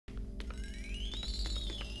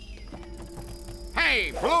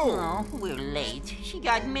Hey, Blue! Oh, we're late. She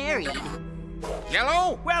got married.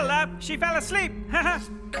 Yellow? Well, she fell asleep.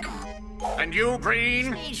 And you,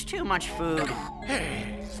 Green? Eats too much food. Huh?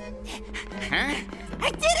 I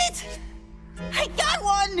did it! I got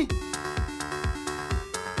one!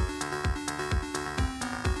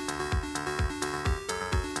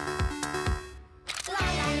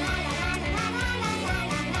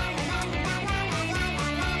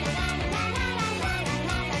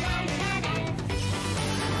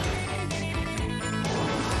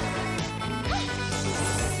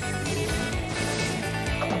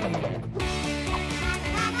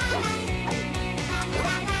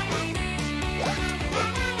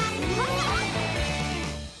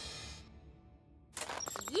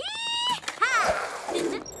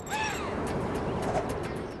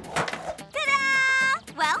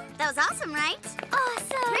 Awesome, right?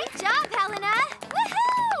 Awesome! Great job, Helena!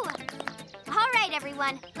 Woohoo! All right,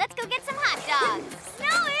 everyone, let's go get some hot dogs.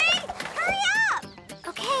 Snowy, hurry up!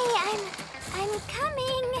 Okay, I'm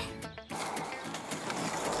coming.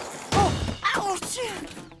 Oh, ouch!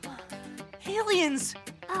 Aliens!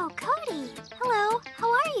 Oh, Cody. Hello. How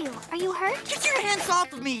are you? Are you hurt? Get your hands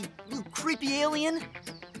off of me, you creepy alien!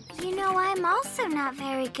 You know, I'm also not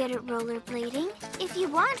very good at rollerblading. If you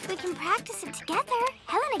want, we can practice it together.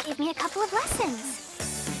 Helena gave me a couple of lessons.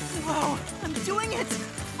 Whoa, I'm doing it!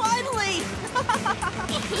 Finally!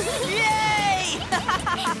 Yay!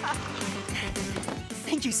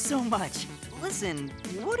 Thank you so much. Listen,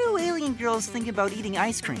 what do alien girls think about eating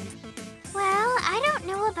ice cream? Well, I don't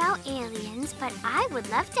know about aliens, but I would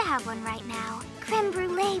love to have one right now. Creme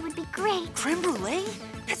brulee would be great. Creme brulee?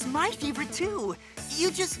 That's my favorite too. You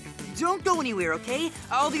just don't go anywhere, okay?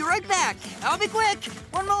 I'll be right back. I'll be quick.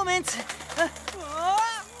 One moment.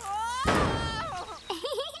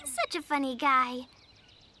 Such a funny guy.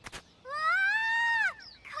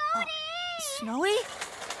 Cody! Snowy?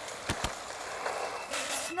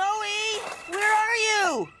 Snowy, where are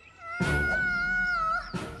you?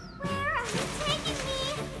 Where are you taking me?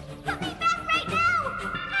 Put me back right now!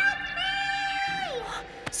 Help me!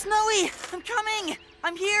 Snowy, I'm coming.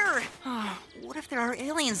 I'm here. What if there are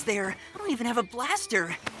aliens there? I don't even have a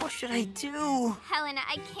blaster. What should I do? Helena,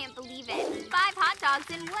 I can't believe it. 5 hot dogs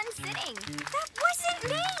in one sitting. That wasn't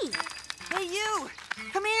me! Hey, you!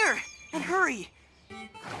 Come here! And hurry!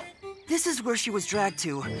 This is where she was dragged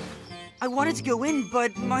to. I wanted to go in,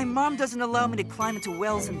 but my mom doesn't allow me to climb into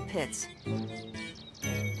wells and pits.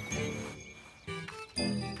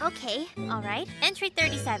 Okay, all right. Entry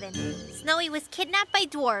 37. Snowy was kidnapped by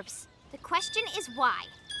dwarves. The question is why.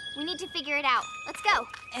 We need to figure it out. Let's go.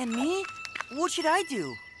 And me? What should I do?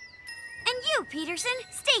 And you, Peterson,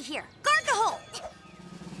 stay here. Guard the hole.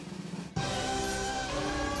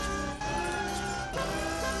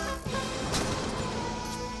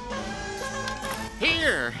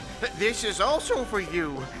 Here, this is also for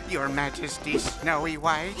you, Your Majesty Snowy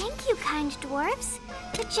White. Thank you, kind dwarves.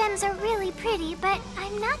 The gems are really pretty, but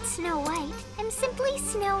I'm not Snow White. I'm simply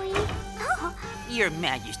Snowy. Oh. Your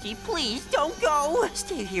Majesty, please don't go.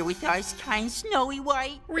 Stay here with us, kind Snowy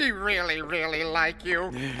White. We really, really like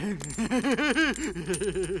you.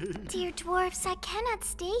 Dear dwarfs, I cannot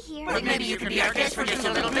stay here. But maybe you can be our guest for just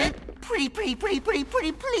a little bit. Pretty,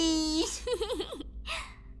 please.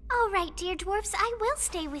 All right, dear dwarfs, I will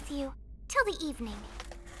stay with you. Till the evening.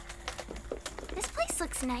 This place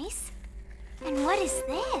looks nice. And what is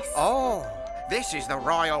this? Oh, this is the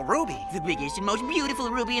Royal Ruby. The biggest and most beautiful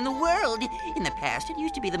ruby in the world. In the past, it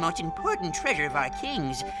used to be the most important treasure of our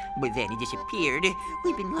kings. But then it disappeared.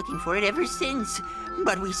 We've been looking for it ever since.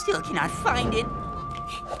 But we still cannot find it.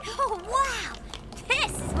 Oh, wow!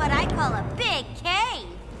 This is what I call a big cave.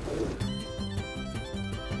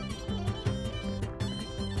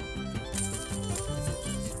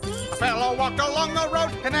 A fellow walked along the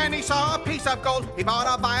road, and then he saw a piece of gold. He bought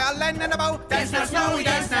a violin and a bow. Dance now, Snowy,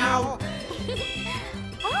 dance now.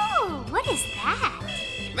 Oh, what is that?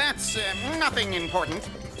 That's nothing important.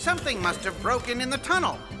 Something must have broken in the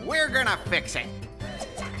tunnel. We're gonna fix it.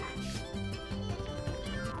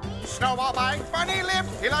 Snowball by Bunny lived.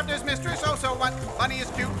 He loved his mistress, oh so what? Bunny is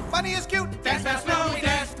cute, Bunny is cute. Dance now, Snowy,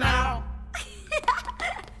 dance now.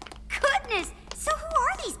 Goodness, so who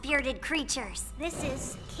are these bearded creatures? This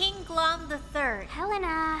is King Glom III.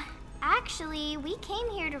 Helena, actually, we came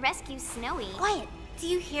here to rescue Snowy. Quiet. Do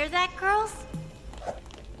you hear that, girls?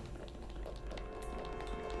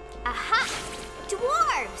 Aha!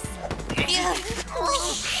 Dwarves!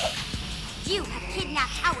 You have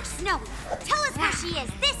kidnapped our Snowy. Tell us where she is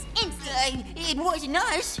this instant. It wasn't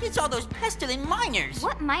us. It's all those pestilent miners.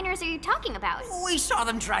 What miners are you talking about? We saw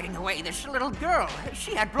them dragging away this little girl.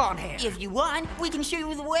 She had blonde hair. If you want, we can show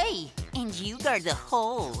you the way. And you guard the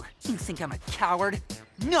hole. You think I'm a coward?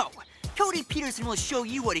 No! Cody Peterson will show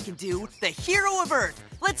you what he can do. The hero of Earth.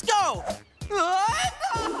 Let's go!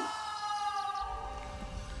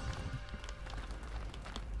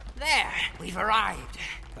 There, we've arrived.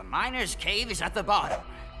 The miner's cave is at the bottom.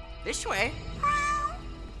 This way.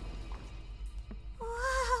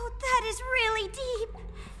 Whoa, that is really deep.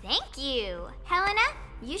 Thank you. Helena,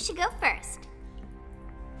 you should go first.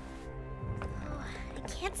 Oh, I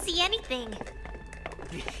can't see anything.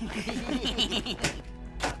 You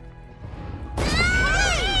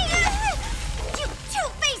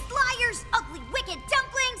two-faced liars! Ugly, wicked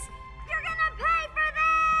dumplings! You're gonna pay for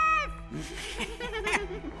this!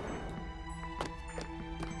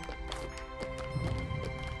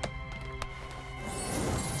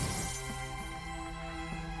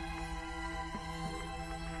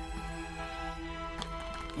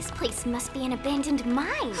 This place must be an abandoned mine.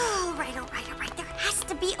 All right. There has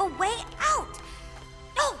to be a way out.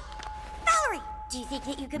 Oh, Valery! Do you think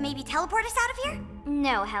that you could maybe teleport us out of here?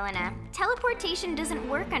 No, Helena. Teleportation doesn't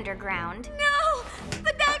work underground. No!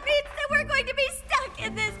 But that means that we're going to be stuck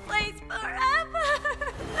in this place forever!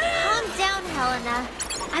 Calm down, Helena.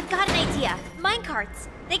 I've got an idea. Minecarts.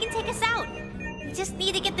 They can take us out. We just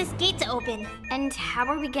need to get this gate to open. And how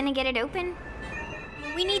are we gonna get it open?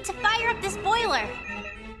 We need to fire up this boiler.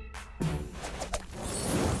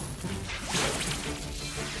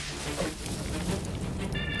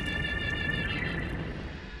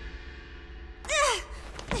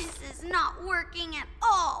 This is not working at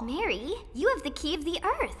all. Mary, you have the key of the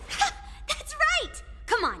earth. That's right!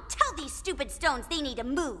 Come on, tell these stupid stones they need to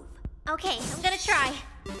move. Okay, I'm gonna try.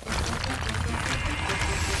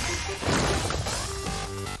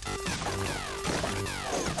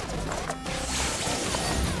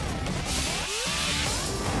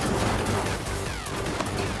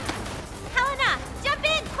 Helena, jump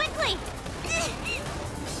in, quickly!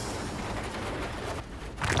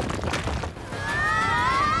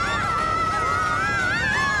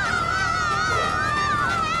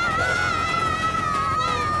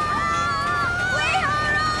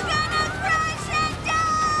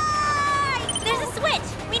 There's a switch!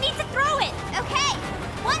 We need to throw it! Okay,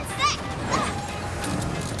 1 sec.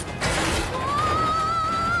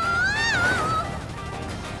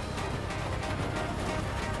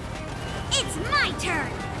 It's my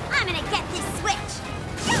turn. I'm gonna get this switch.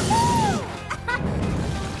 Yahoo!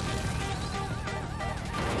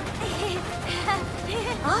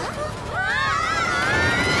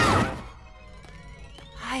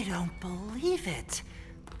 I don't believe it.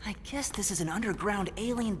 I guess this is an underground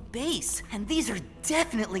alien base, and these are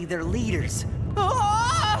definitely their leaders.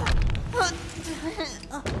 Ah!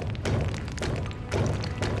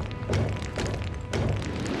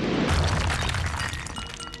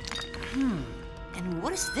 And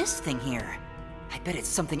what is this thing here? I bet it's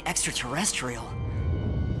something extraterrestrial.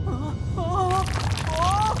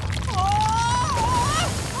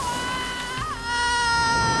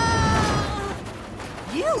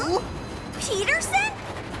 You? Peterson?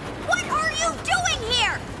 What are you doing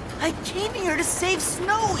here? I came here to save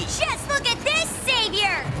Snowy! Just look at this,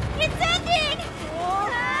 savior! It's ending!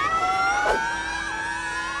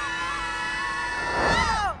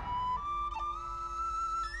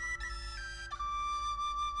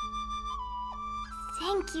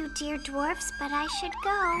 Thank you, dear dwarfs, but I should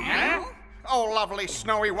go. Huh? Oh, lovely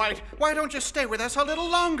Snowy White, why don't you stay with us a little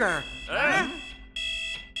longer?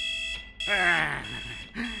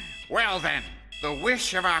 Well then, the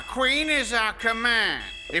wish of our queen is our command.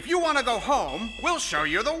 If you want to go home, we'll show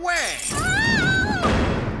you the way.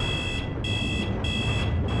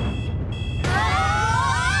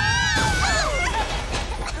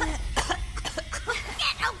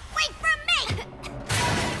 Get away from me!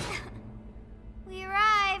 We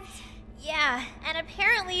arrived. Yeah, and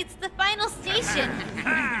apparently it's the final station.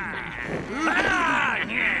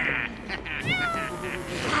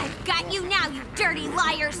 I've got you now, you dirty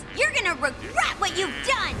liars! You're gonna regret what you've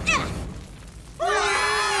done!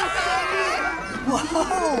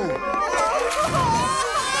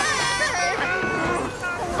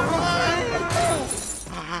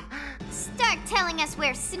 Start telling us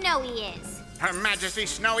where Snowy is. Her Majesty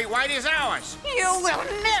Snowy White is ours. You will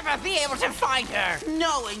never be able to find her!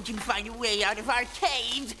 No one can find a way out of our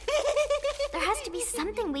caves! There has to be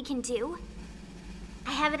something we can do.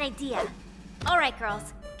 I have an idea. All right,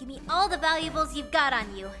 girls, give me all the valuables you've got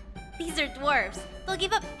on you. These are dwarves. They'll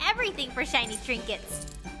give up everything for shiny trinkets.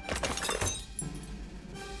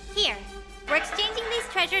 Here, we're exchanging these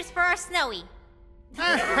treasures for our Snowy.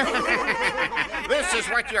 This is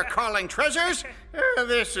what you're calling treasures?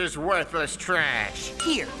 This is worthless trash.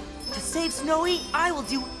 Here, to save Snowy, I will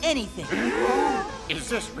do anything. Is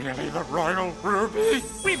this really the royal ruby?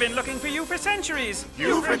 We've been looking for you for centuries.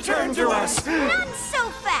 You've returned to us. Not so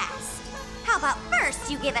fast. How about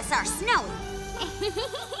first you give us our Snowy?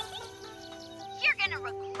 You're gonna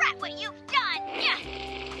regret what you've done.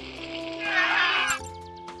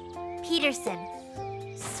 Peterson,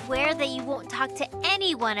 swear that you won't talk to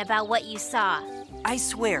anyone about what you saw. I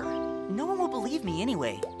swear, no one will believe me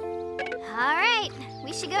anyway. All right,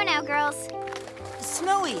 we should go now, girls.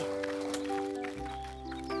 Snowy!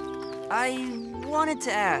 I wanted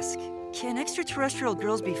to ask, can extraterrestrial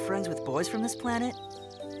girls be friends with boys from this planet?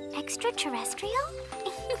 Extraterrestrial?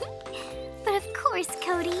 But of course,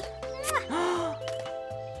 Cody.